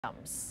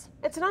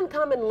It's an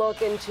uncommon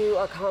look into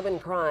a common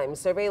crime.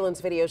 Surveillance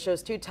video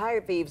shows two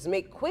tire thieves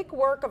make quick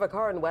work of a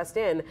car in West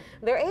End.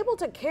 They're able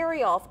to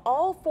carry off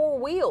all four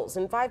wheels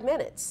in 5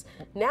 minutes.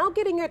 Now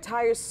getting your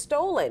tires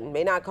stolen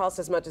may not cost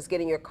as much as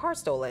getting your car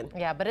stolen.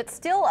 Yeah, but it's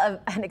still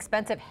an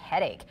expensive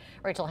headache.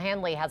 Rachel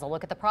Handley has a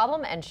look at the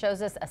problem and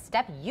shows us a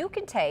step you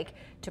can take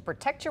to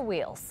protect your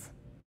wheels.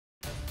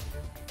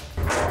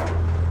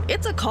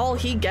 It's a call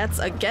he gets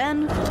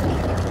again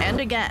and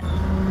again.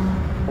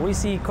 We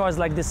see cars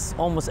like this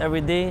almost every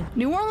day.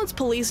 New Orleans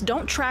police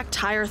don't track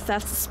tire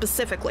thefts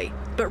specifically,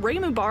 but Ray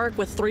Mubarak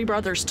with Three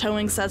Brothers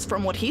Towing says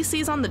from what he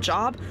sees on the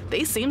job,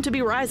 they seem to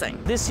be rising.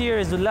 This year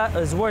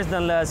is worse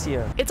than last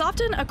year. It's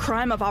often a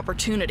crime of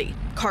opportunity.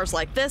 Cars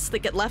like this that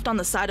get left on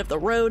the side of the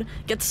road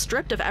get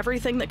stripped of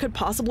everything that could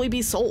possibly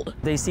be sold.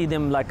 They see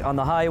them like on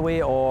the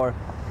highway, or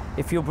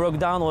if you broke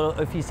down, or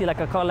if you see like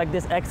a car like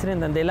this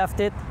accident and they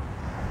left it,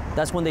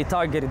 that's when they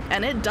target it.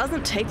 And it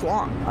doesn't take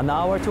long. An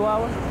hour, 2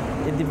 hours?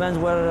 It depends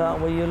where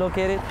you're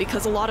located.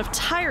 Because a lot of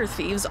tire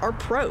thieves are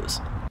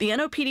pros. The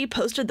NOPD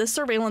posted this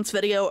surveillance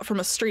video from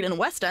a street in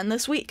West End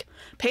this week.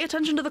 Pay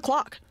attention to the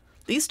clock.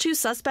 These two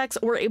suspects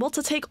were able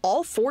to take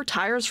all four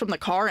tires from the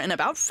car in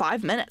about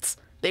 5 minutes.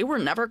 They were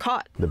never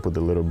caught. They put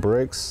the little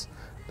bricks.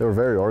 They were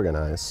very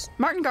organized.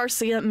 Martin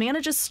Garcia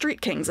manages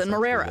Street Kings in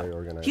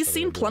Marrero. He's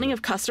seen plenty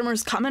of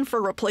customers come in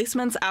for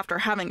replacements after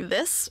having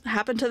this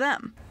happen to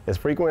them. It's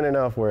frequent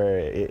enough where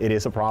it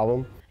is a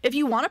problem. If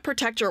you want to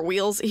protect your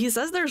wheels, he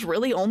says there's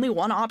really only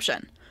one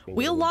option.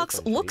 Wheel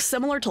locks look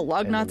similar to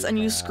lug nuts and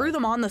you screw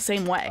them on the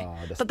same way,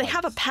 but they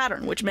have a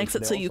pattern which makes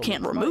it so you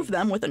can't remove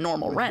them with a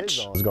normal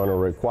wrench. It's going to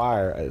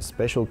require a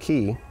special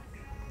key,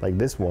 like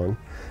this one,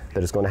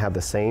 that is going to have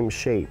the same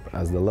shape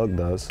as the lug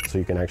does, so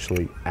you can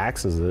actually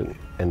access it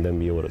and then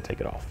be able to take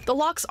it off. The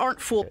locks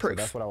aren't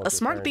foolproof. A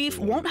smart thief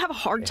won't have a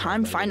hard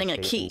time finding a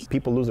key.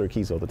 People lose their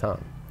keys all the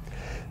time.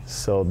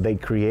 So they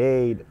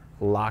create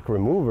lock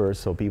removers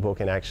so people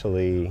can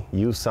actually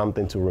use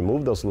something to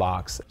remove those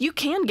locks. You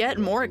can get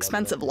more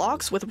expensive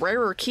locks with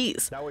rarer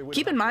keys.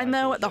 Keep in mind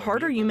though, the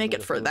harder you make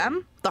it for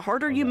them, the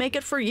harder you make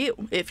it for you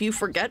if you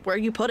forget where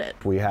you put it.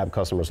 We have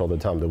customers all the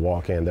time that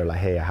walk in, they're like,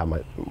 hey, I have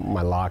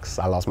my locks,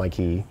 I lost my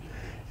key.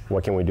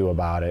 What can we do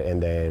about it?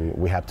 And then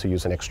we have to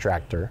use an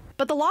extractor.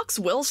 But the locks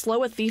will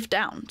slow a thief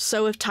down,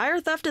 so if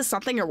tire theft is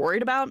something you're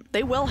worried about,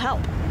 they will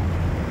help.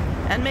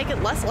 And make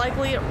it less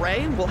likely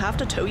Ray will have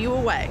to tow you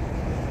away.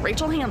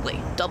 Rachel Handley,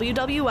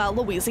 WWL,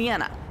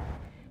 Louisiana.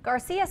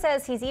 Garcia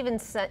says he's even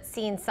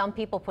seen some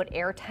people put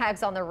air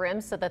tags on their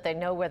rims so that they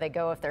know where they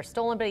go if they're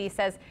stolen, but he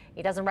says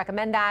he doesn't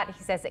recommend that.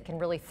 He says it can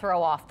really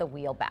throw off the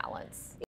wheel balance.